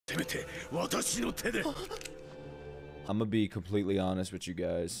I'm gonna be completely honest with you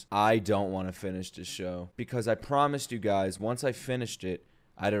guys. I don't want to finish this show because I promised you guys once I finished it,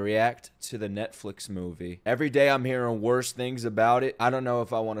 I'd react to the Netflix movie. Every day I'm hearing worse things about it. I don't know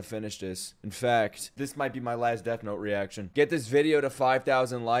if I want to finish this. In fact, this might be my last Death Note reaction. Get this video to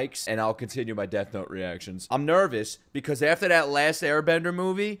 5,000 likes and I'll continue my Death Note reactions. I'm nervous because after that last Airbender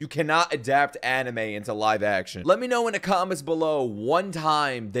movie, you cannot adapt anime into live action. Let me know in the comments below one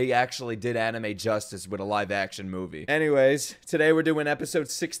time they actually did anime justice with a live action movie. Anyways, today we're doing episode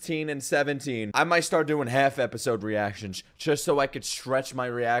 16 and 17. I might start doing half episode reactions just so I could stretch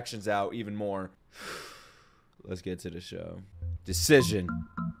my reactions out even more. Let's get to the show. Decision.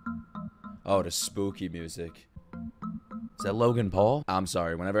 Oh, the spooky music. Is that Logan Paul? I'm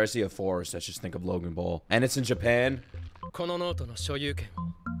sorry, whenever I see a forest, I just think of Logan Paul. And it's in Japan.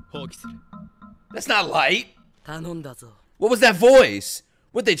 That's not light. What was that voice?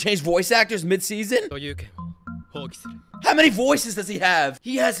 Would they change voice actors mid-season? How many voices does he have?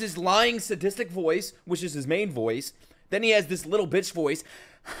 He has his lying sadistic voice, which is his main voice. Then he has this little bitch voice.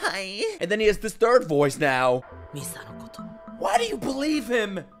 Hi. And then he has this third voice now. Why do you believe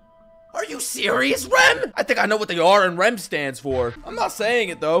him? Are you serious, Rem? I think I know what the R in Rem stands for. I'm not saying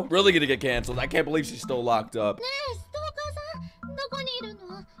it, though. Really gonna get canceled. I can't believe she's still locked up.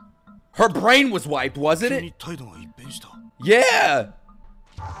 Her brain was wiped, wasn't it? Yeah.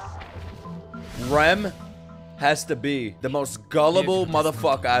 Rem has to be the most gullible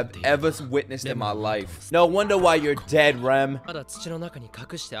motherfucker I've ever witnessed in my life. No wonder why you're dead, Rem.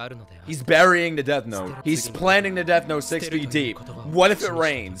 He's burying the Death Note. He's planting the Death Note 6 feet deep. What if it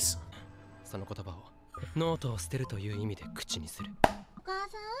rains?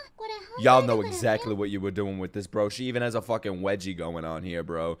 Y'all know exactly what you were doing with this, bro. She even has a fucking wedgie going on here,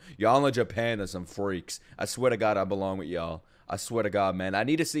 bro. Y'all in Japan are some freaks. I swear to God I belong with y'all. I swear to God, man. I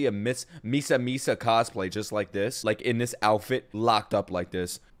need to see a Misa Misa cosplay just like this. Like in this outfit, locked up like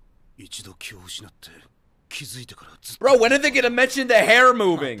this. Bro, when are they gonna mention the hair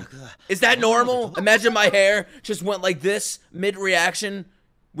moving? Is that normal? Imagine my hair just went like this mid-reaction.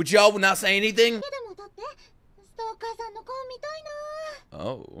 Would y'all not say anything?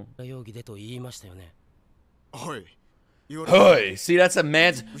 Oh. Hey, see, that's a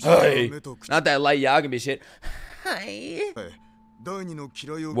man's. Hey, not that light Yagami shit. Hi.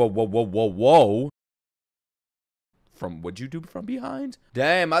 Whoa, whoa, whoa, whoa, whoa. From what'd you do from behind?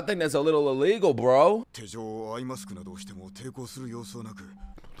 Damn, I think that's a little illegal, bro. Shit.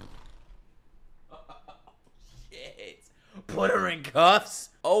 Put her in cuffs?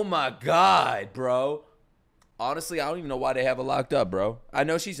 Oh my God, bro. Honestly, I don't even know why they have her locked up, bro. I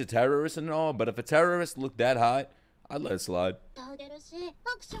know she's a terrorist and all, but if a terrorist looked that hot, I'd let it slide.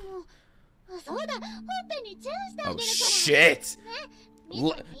 Oh shit!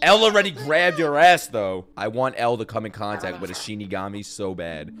 Elle already grabbed your ass though. I want Elle to come in contact with a Shinigami so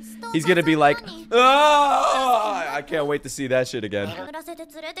bad. He's gonna be like, ah! I can't wait to see that shit again.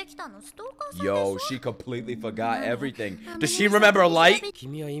 Yo, she completely forgot everything. Does she remember light?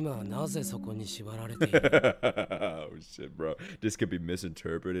 Oh shit, bro. This could be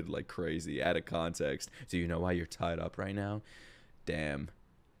misinterpreted like crazy, out of context. Do you know why you're tied up right now? Damn.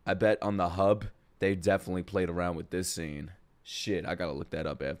 I bet on the hub, they definitely played around with this scene. Shit, I gotta look that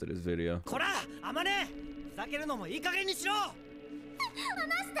up after this video.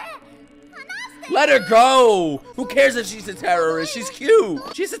 Let her go! Who cares if she's a terrorist? She's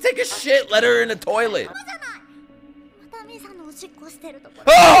cute. She has to take a shit. Let her in the toilet.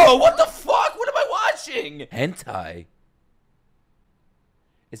 Oh, what the fuck? What am I watching? Hentai.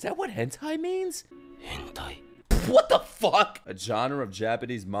 Is that what hentai means? Hentai. What the fuck? A genre of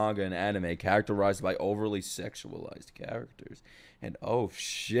Japanese manga and anime characterized by overly sexualized characters. And oh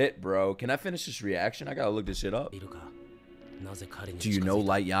shit, bro. Can I finish this reaction? I gotta look this shit up. Do you know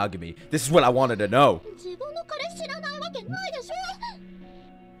Light Yagami? This is what I wanted to know.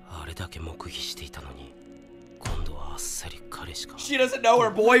 She doesn't know her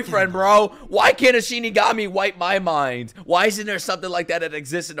boyfriend, bro. Why can't a Shinigami wipe my mind? Why isn't there something like that that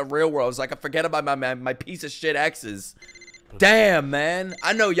exists in the real world? So I can forget about my piece of shit exes. Damn, man.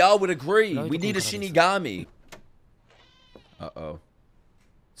 I know y'all would agree. We need a Shinigami. Uh-oh.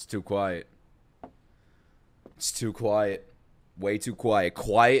 It's too quiet. It's too quiet. Way too quiet.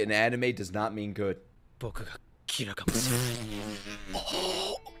 Quiet in anime does not mean good.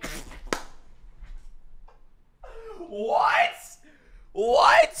 What?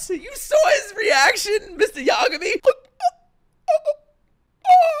 What? You saw his reaction, Mr. Yagami?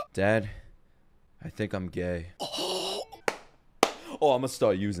 Dad, I think I'm gay. Oh, I'm gonna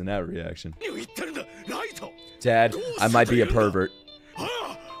start using that reaction. Dad, I might be a pervert.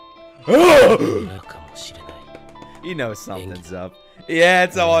 He knows something's up. Yeah,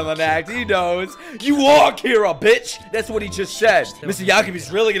 it's all an act. He knows. You are Kira, bitch. That's what he just said. Mr.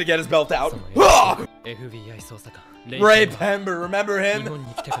 Yakumi's really gonna get his belt out. Ray Pember, remember him?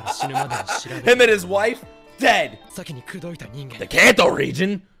 Him and his wife, dead. The Kanto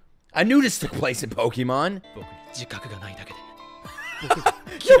region? I knew this took place in Pokemon.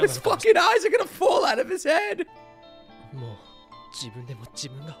 Yo, his fucking eyes are gonna fall out of his head.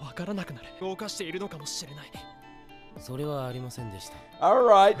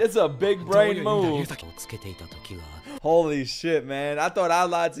 Alright, that's a big brain move. Holy shit, man. I thought I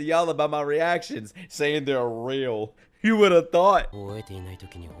lied to y'all about my reactions, saying they're real. You would have thought. What?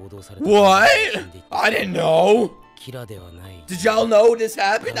 I didn't know. Did y'all know this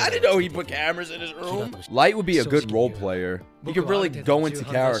happened? I didn't know he put cameras in his room. Light would be a good role player. He could really go into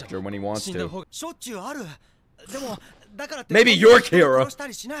character when he wants to. Maybe you're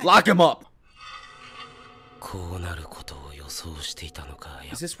Kira. Lock him up.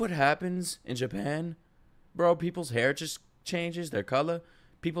 Is this what happens in Japan? Bro, people's hair just changes, their color.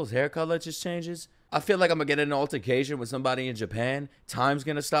 People's hair color just changes. I feel like I'm gonna get in an altercation with somebody in Japan. Time's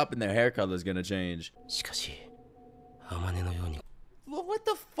gonna stop and their hair color's gonna change. What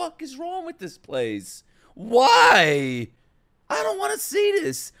the fuck is wrong with this place? Why? I don't want to see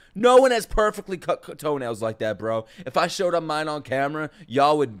this. No one has perfectly cut toenails like that, bro. If I showed up mine on camera,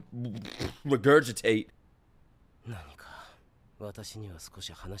 y'all would regurgitate.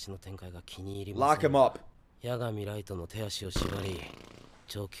 Lock him up.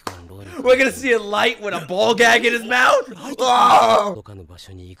 We're gonna see a light with a ball gag in his mouth? Oh!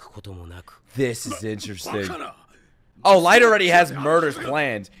 This is interesting. Oh, Light already has murders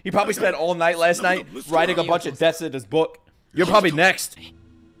planned. He probably spent all night last night writing a bunch of deaths in his book. You're probably next.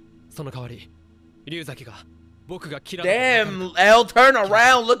 Damn, L, turn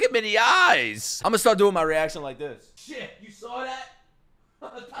around, look at me in the eyes. I'm gonna start doing my reaction like this. Shit, you saw that?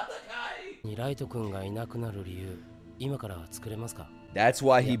 That's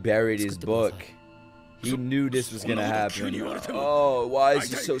why he buried his book. He knew this was gonna happen. Oh, why is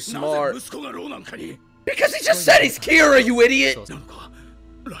he so smart? Because he just said he's Kira, you idiot!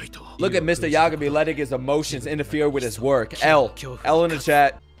 Look at Mr. Yagami letting his emotions interfere with his work. L in the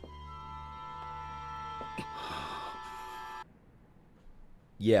chat.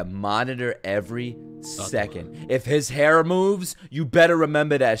 Yeah, monitor every second. If his hair moves, you better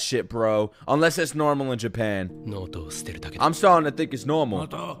remember that shit, bro. Unless it's normal in Japan. I'm starting to think it's normal.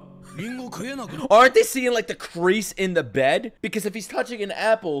 Aren't they seeing like the crease in the bed? Because if he's touching an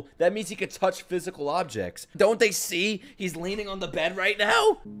apple, that means he could touch physical objects. Don't they see he's leaning on the bed right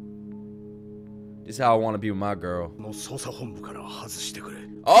now? This is how I want to be with my girl.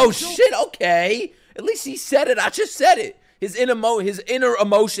 Oh shit, okay. At least he said it. I just said it. His emotions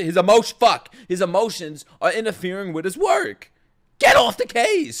are interfering with his work. Get off the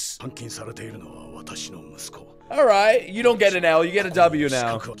case. Alright, you don't get an L, you get a W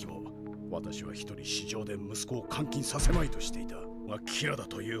now.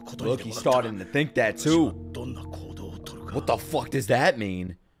 Look, he's starting to think that too. What the fuck does that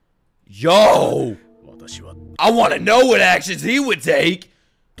mean? Yo! I want to know what actions he would take.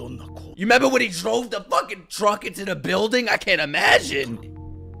 You remember when he drove the fucking truck into the building? I can't imagine.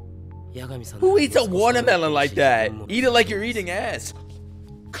 Who eats a watermelon like that? Eat it like you're eating ass.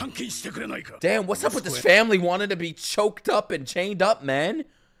 Damn, what's up with this family wanting to be choked up and chained up, man?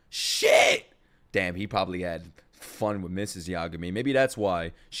 Shit! Damn, he probably had fun with Mrs. Yagami. Maybe that's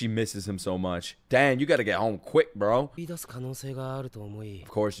why she misses him so much. Damn, you gotta get home quick, bro. Of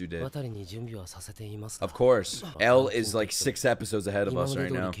course you did. Of course. L is like 6 episodes ahead of us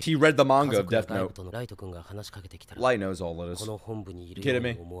right now. He read the manga of Death Note. Light knows all of this. You kidding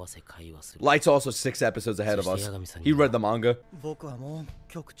me? Light's also 6 episodes ahead of us. He read the manga.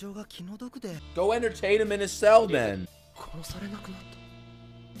 Go entertain him in his cell, then.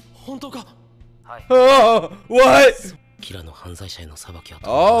 Oh, what?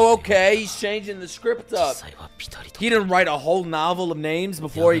 Oh, okay, he's changing the script up. He didn't write a whole novel of names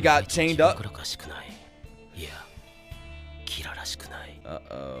before he got chained up.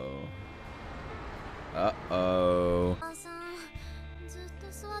 Uh-oh. Uh-oh.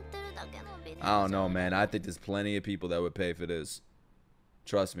 I don't know, man. I think there's plenty of people that would pay for this.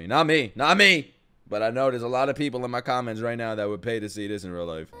 Trust me. Not me. Not me. But I know there's a lot of people in my comments right now that would pay to see this in real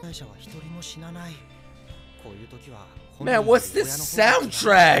life. Man, what's this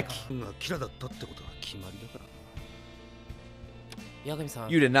soundtrack?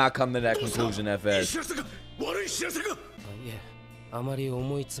 You did not come to that conclusion, FS. Damn!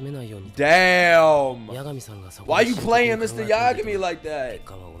 Why are you playing Mr. Yagami like that?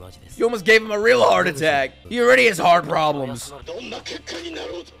 You almost gave him a real heart attack. He already has heart problems.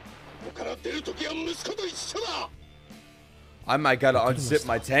 I might gotta unzip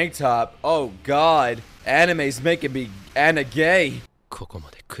my tank top. Oh god. Anime's making me Anna gay.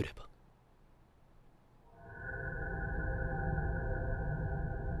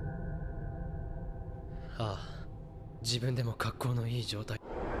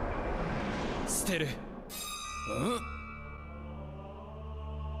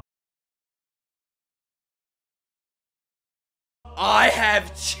 I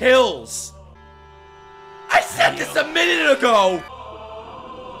have chills. I said this a minute ago.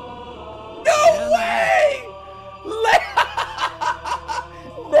 No way.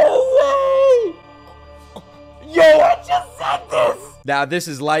 No way. Yo, I just said this. Now this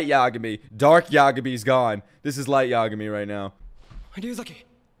is light Yagami. Dark Yagami's gone. This is light Yagami right now.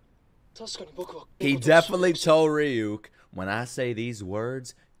 He definitely told Ryuk, when I say these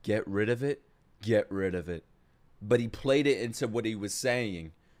words, get rid of it, get rid of it. But he played it into what he was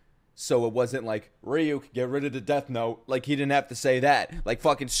saying. So it wasn't like, Ryuk, get rid of the Death Note. Like, he didn't have to say that. Like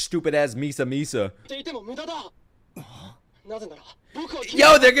fucking stupid ass Misa.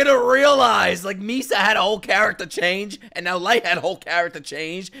 Yo, they're gonna realize, like, Misa had a whole character change, and now Light had a whole character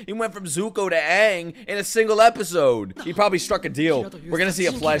change. He went from Zuko to Aang in a single episode. He probably struck a deal. We're gonna see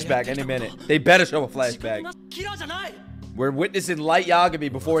a flashback any minute. They better show a flashback. We're witnessing Light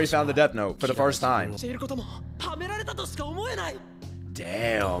Yagami before he found the Death Note for the first time.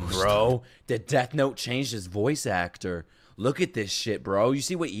 Damn, bro. The Death Note changed his voice actor. Look at this shit, bro. You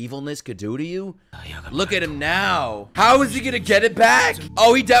see what evilness could do to you? Look at him now. How is he gonna get it back?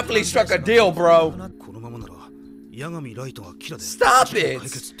 Oh, he definitely struck a deal, bro. Stop it!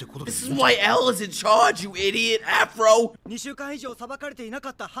 This is why L is in charge, you idiot, Afro!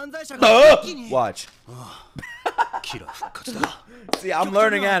 Watch. See, I'm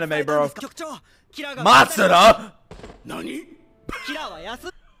learning anime, bro. Matsuda!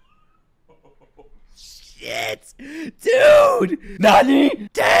 Shit! Dude! Nani?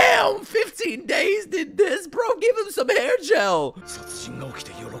 Damn! 15 days did this, bro! Give him some hair gel!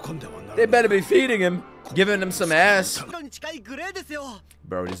 They better be feeding him. Giving him some ass.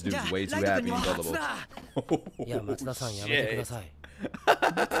 Bro, this dude's way too happy and gullible. Shit.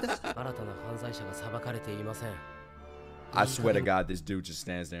 I swear to God, this dude just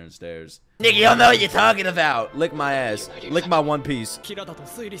stands there and stares. Nigga, you don't know what you're talking about. Lick my ass. Lick my One Piece.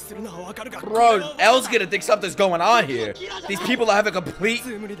 Bro, L's gonna think something's going on here. These people are having complete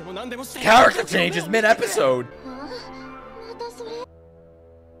character changes mid-episode.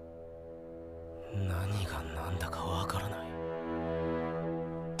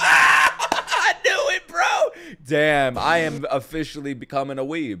 I knew it, bro. Damn, I am officially becoming a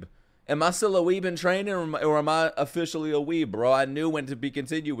weeb. Am I still a weeb in training, or am I officially a weeb, bro? I knew when To Be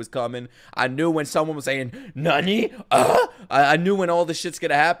Continued was coming. I knew when someone was saying, Nani? I knew when all this shit's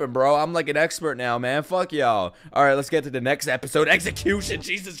gonna happen, bro. I'm like an expert now, man. Fuck y'all. Alright, let's get to the next episode. Execution,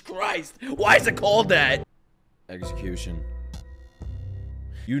 Jesus Christ. Why is it called that? Execution.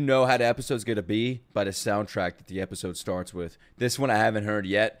 You know how the episode's gonna be by the soundtrack that the episode starts with. This one I haven't heard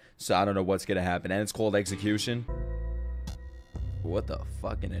yet, so I don't know what's gonna happen. And it's called Execution. What the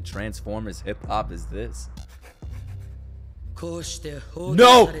fucking Transformers hip-hop is this?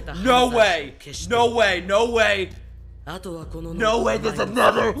 No! No way! No way! No way! No way! There's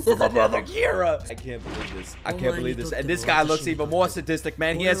another Kira! I can't believe this. I can't believe this. And this guy looks even more sadistic,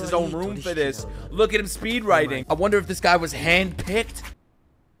 man. He has his own room for this. Look at him speed writing. I wonder if this guy was hand-picked.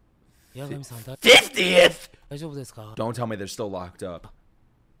 50th! Don't tell me they're still locked up.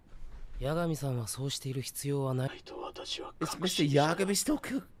 Is Mr. Yagami still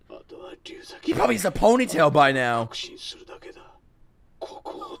cook? He probably has a ponytail by now.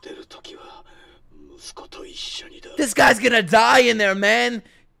 This guy's gonna die in there, man.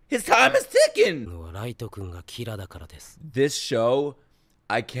 His time is ticking. This show,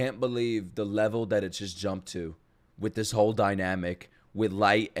 I can't believe the level that it just jumped to with this whole dynamic with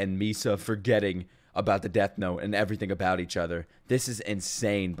Light and Misa forgetting about the Death Note and everything about each other. This is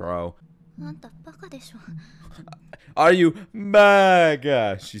insane, bro. Are you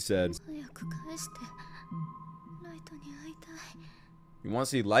MAGA? She said. You want to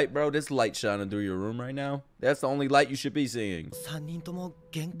see light, bro? This light shining through your room right now. That's the only light you should be seeing.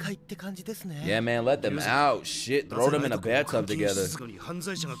 Yeah, man, let them out. Shit, throw them in a bathtub together.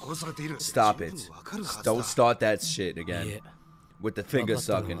 Stop it. Don't start that shit again. With the finger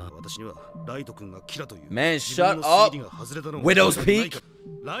sucking. Man, shut up. Widow's Peak.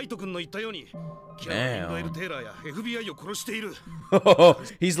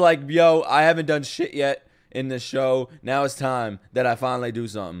 He's like, yo, I haven't done shit yet in this show. Now it's time that I finally do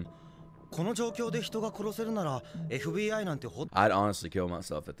something. I'd honestly kill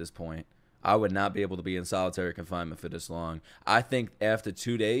myself at this point. I would not be able to be in solitary confinement for this long. I think after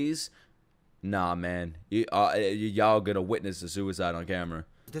 2 days, nah, man. Y'all gonna witness a suicide on camera.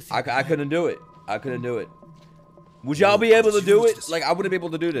 I couldn't do it. I couldn't do it. Would y'all be able to do it? Like, I wouldn't be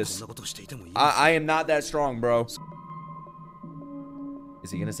able to do this. I am not that strong, bro. Is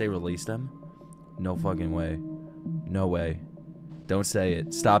he gonna say release them? No fucking way. No way. Don't say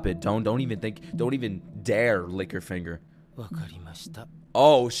it. Stop it. Don't even think. Don't even dare lick your finger.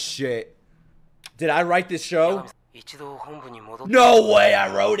 Oh shit. Did I write this show? No way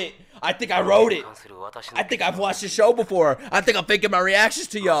I wrote it. I think I wrote it. I think I've watched the show before. I think I'm faking my reactions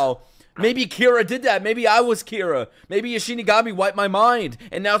to y'all. Maybe Kira did that. Maybe I was Kira. Maybe Shinigami wiped my mind.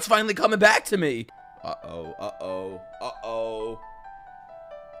 And now it's finally coming back to me. Uh-oh. Uh-oh. Uh-oh.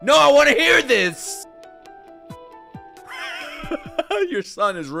 No, I want to hear this. Your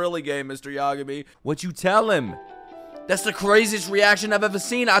son is really gay, Mr. Yagami. What'd you tell him? That's the craziest reaction I've ever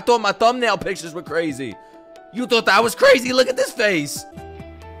seen. I thought my thumbnail pictures were crazy. You thought that was crazy? Look at this face.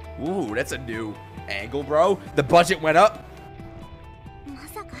 Ooh, that's a new angle, bro. The budget went up.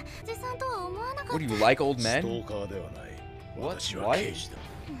 What do you like, old men? What?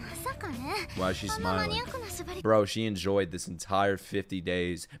 Why is she smiling? Bro, she enjoyed this entire 50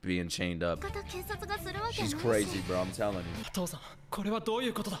 days being chained up. She's crazy, bro, I'm telling you.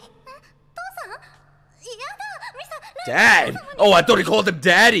 Dad! Oh, I thought he called him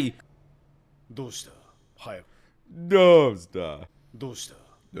Daddy! No, stop.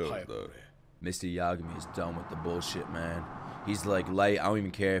 Mr. Yagami is done with the bullshit, man. He's like, Light, I don't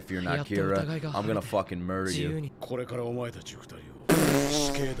even care if you're not Kira. I'm gonna fucking murder you.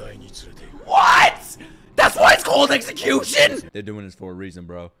 What? That's why it's called execution? They're doing this for a reason,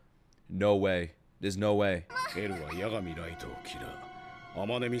 bro. No way. There's no way.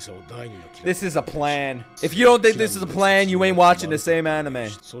 This is a plan. If you don't think this is a plan, you ain't watching the same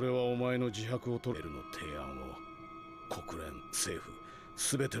anime.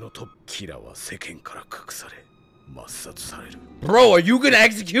 Bro, are you gonna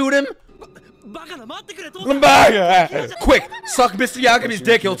execute him? Quick, suck Mr. Yagami's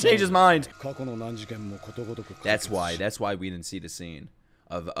dick, he'll change his mind. That's why we didn't see the scene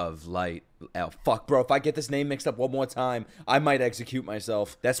of Light. Oh, fuck, bro, if I get this name mixed up one more time, I might execute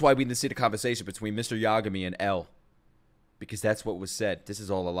myself. That's why we didn't see the conversation between Mr. Yagami and L. Because that's what was said. This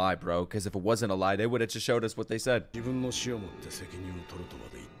is all a lie, bro. Because if it wasn't a lie, they would have just showed us what they said.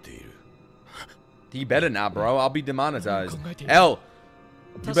 He better not, bro. I'll be demonetized. L,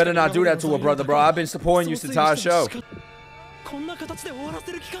 you better not do that to her, brother, bro. I've been supporting you this entire show.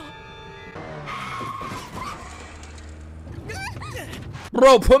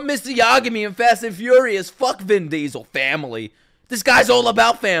 Bro, put Mr. Yagami in Fast and Furious. Fuck Vin Diesel. Family. This guy's all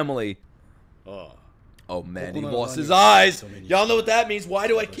about family. Oh, man, he lost his eyes. Y'all know what that means. Why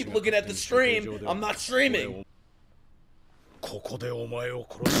do I keep looking at the stream? I'm not streaming.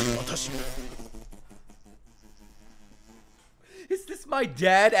 Is this my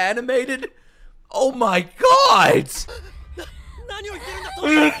dad animated? Oh my god!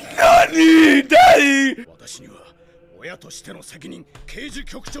 Nani, Daddy!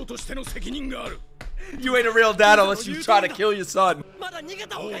 You ain't a real dad unless you try to kill your son.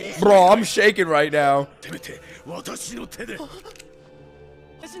 Bro, I'm shaking right now.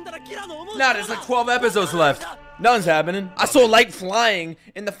 Nah, there's like 12 episodes left. Nothing's happening. I saw Light flying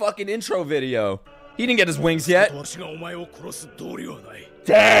in the fucking intro video. He didn't get his wings yet.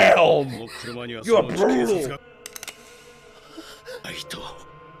 Damn! You're brutal.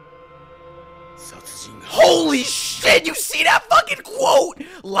 Holy shit, you see that fucking quote?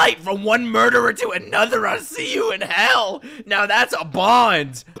 Light, from one murderer to another, I'll see you in hell. Now that's a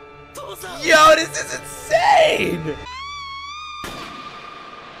bond. Yo, this is insane.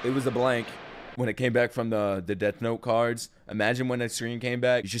 It was a blank when it came back from the Death Note cards. Imagine when that screen came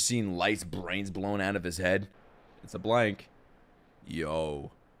back, you just seen Light's brains blown out of his head. It's a blank.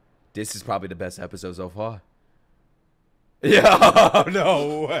 Yo, this is probably the best episode so far. Yo,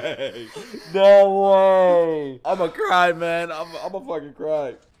 no way. No way. I'ma cry, man. I'ma fucking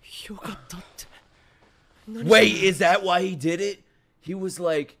cry. Wait, is that why he did it? He was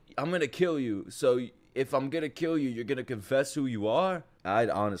like, I'm gonna kill you. So if I'm gonna kill you, you're gonna confess who you are?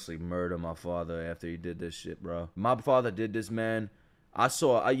 I'd honestly murder my father after he did this shit, bro. My father did this, man. I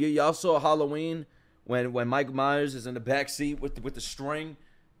saw, y'all saw Halloween when Mike Myers is in the back seat with the string?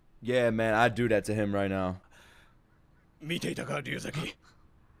 Yeah, man, I'd do that to him right now.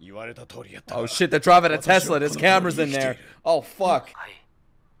 Oh shit, they're driving a Tesla. There's cameras in there. Oh fuck.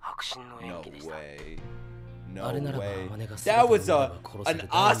 No way. No way. That was an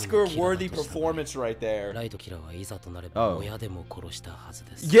Oscar-worthy performance right there. Oh.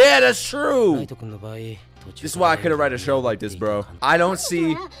 Yeah, that's true. This is why I couldn't write a show like this, bro. I don't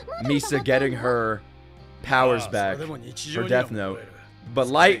see Misa getting her powers back for Death Note. But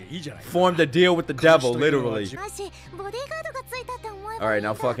Light formed a deal with the devil, literally. Alright,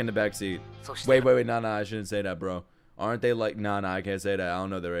 now fuck in the backseat. Wait, nah, I shouldn't say that, bro. Aren't they like, nah, I can't say that. I don't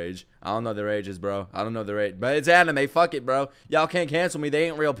know their age. I don't know their ages, bro. I don't know their age. But it's anime, fuck it, bro. Y'all can't cancel me, they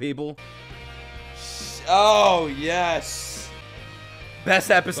ain't real people. Oh, yes. Best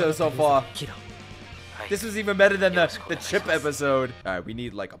episode so far. This was even better than the chip episode. Alright, we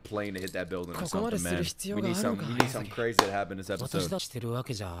need like a plane to hit that building or something, man. We need something crazy to happen this episode.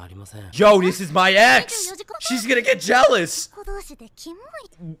 Yo, this is my ex! She's gonna get jealous!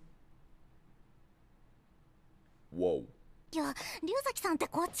 Whoa.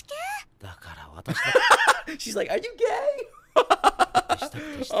 She's like, are you gay?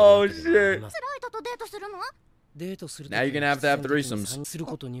 Oh shit. Now you're gonna have to have threesomes.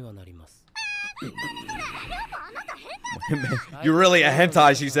 You're really a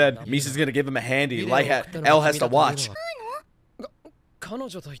hentai, she said. Misa's gonna give him a handy. L has to watch.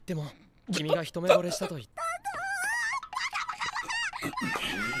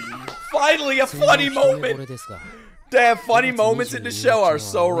 Finally, a funny moment. Damn, funny moments in the show are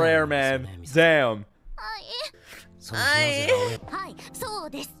so rare, man. Damn.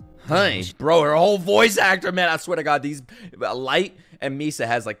 Hi. Bro, her whole voice actor, man. I swear to God, these Light and Misa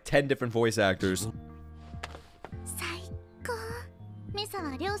has like 10 different voice actors.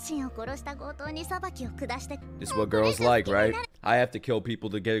 This is what girls like, right? I have to kill people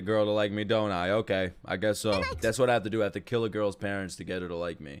to get a girl to like me, don't I? Okay, I guess so. That's what I have to do. I have to kill a girl's parents to get her to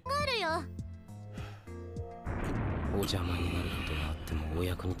like me.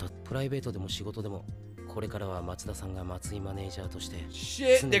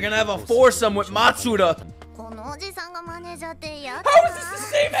 Shit, they're gonna have a foursome with Matsuda. How is this the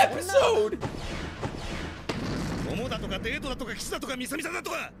same episode?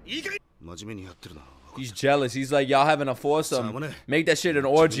 He's jealous. He's like, y'all having a foursome. Make that shit an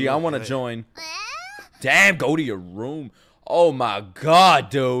orgy. I want to join. Damn, go to your room. Oh my god,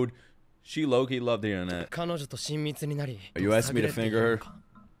 dude. She low-key loved hearing that. Are you asking me to finger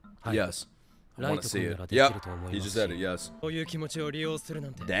her? Yes. I want to see it. Yep. He just said it, yes.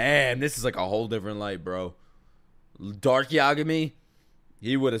 Damn, this is like a whole different light, bro. Dark Yagami,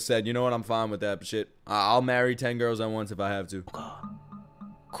 he would have said, you know what, I'm fine with that shit. I'll marry 10 girls at once if I have to.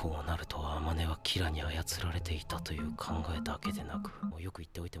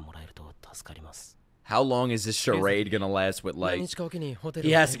 How long is this charade gonna last with Light?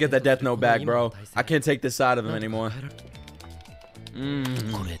 He has to get that Death Note back, bro. I can't take this side of him anymore.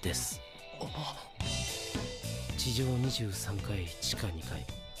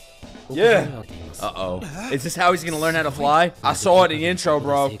 Yeah. Uh-oh. Is this how he's gonna learn how to fly? I saw it in the intro,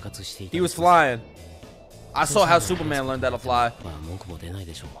 bro. He was flying. I saw how Superman learned how to fly.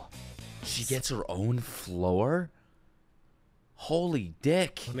 She gets her own floor? Holy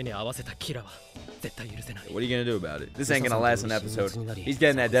dick. What are you gonna do about it? This ain't gonna last an episode. He's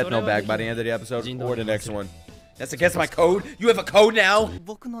getting that Death Note back by the end of the episode or the next one. That's against my code? You have a code now?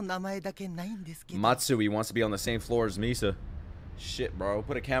 Matsui wants to be on the same floor as Misa. Shit, bro.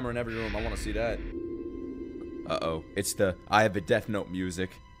 Put a camera in every room. I want to see that. Uh-oh. It's the I have a Death Note music.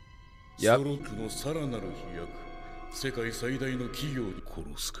 Yep.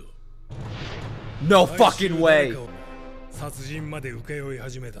 No fucking way.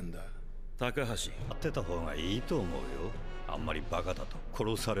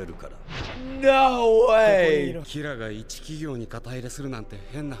 No way! Bro,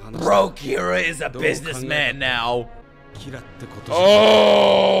 Kira is a businessman now.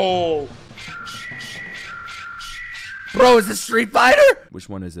 Oh! Bro, is this Street Fighter? Which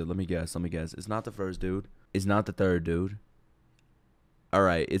one is it? Let me guess. It's not the first dude. It's not the third dude.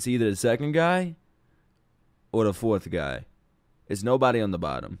 Alright, it's either the second guy or the fourth guy. It's nobody on the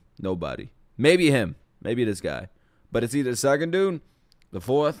bottom. Nobody. Maybe him. Maybe this guy. But it's either the second dude, the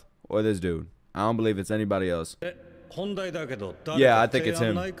fourth, or this dude. I don't believe it's anybody else. Yeah, I think it's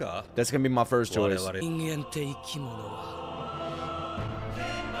him. That's gonna be my first choice.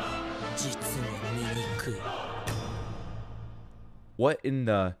 What in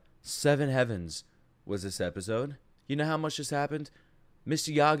the seven heavens was this episode? You know how much this happened?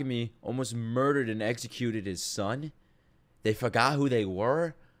 Mr. Yagami almost murdered and executed his son. They forgot who they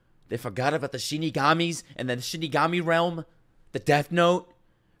were. They forgot about the Shinigamis and the Shinigami realm. The Death Note.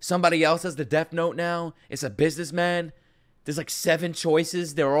 Somebody else has the Death Note now. It's a businessman. There's like 7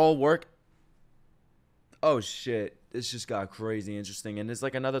 choices. They're all work. Oh shit. This just got crazy interesting. And there's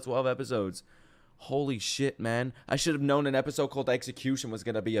like another 12 episodes. Holy shit, man. I should have known an episode called Execution was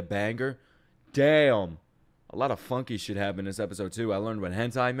going to be a banger. Damn. A lot of funky shit happened in this episode too. I learned what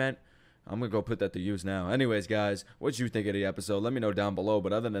hentai meant. I'm going to go put that to use now. Anyways, guys, what'd you think of the episode? Let me know down below.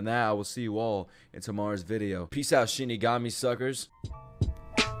 But other than that, I will see you all in tomorrow's video. Peace out, Shinigami suckers.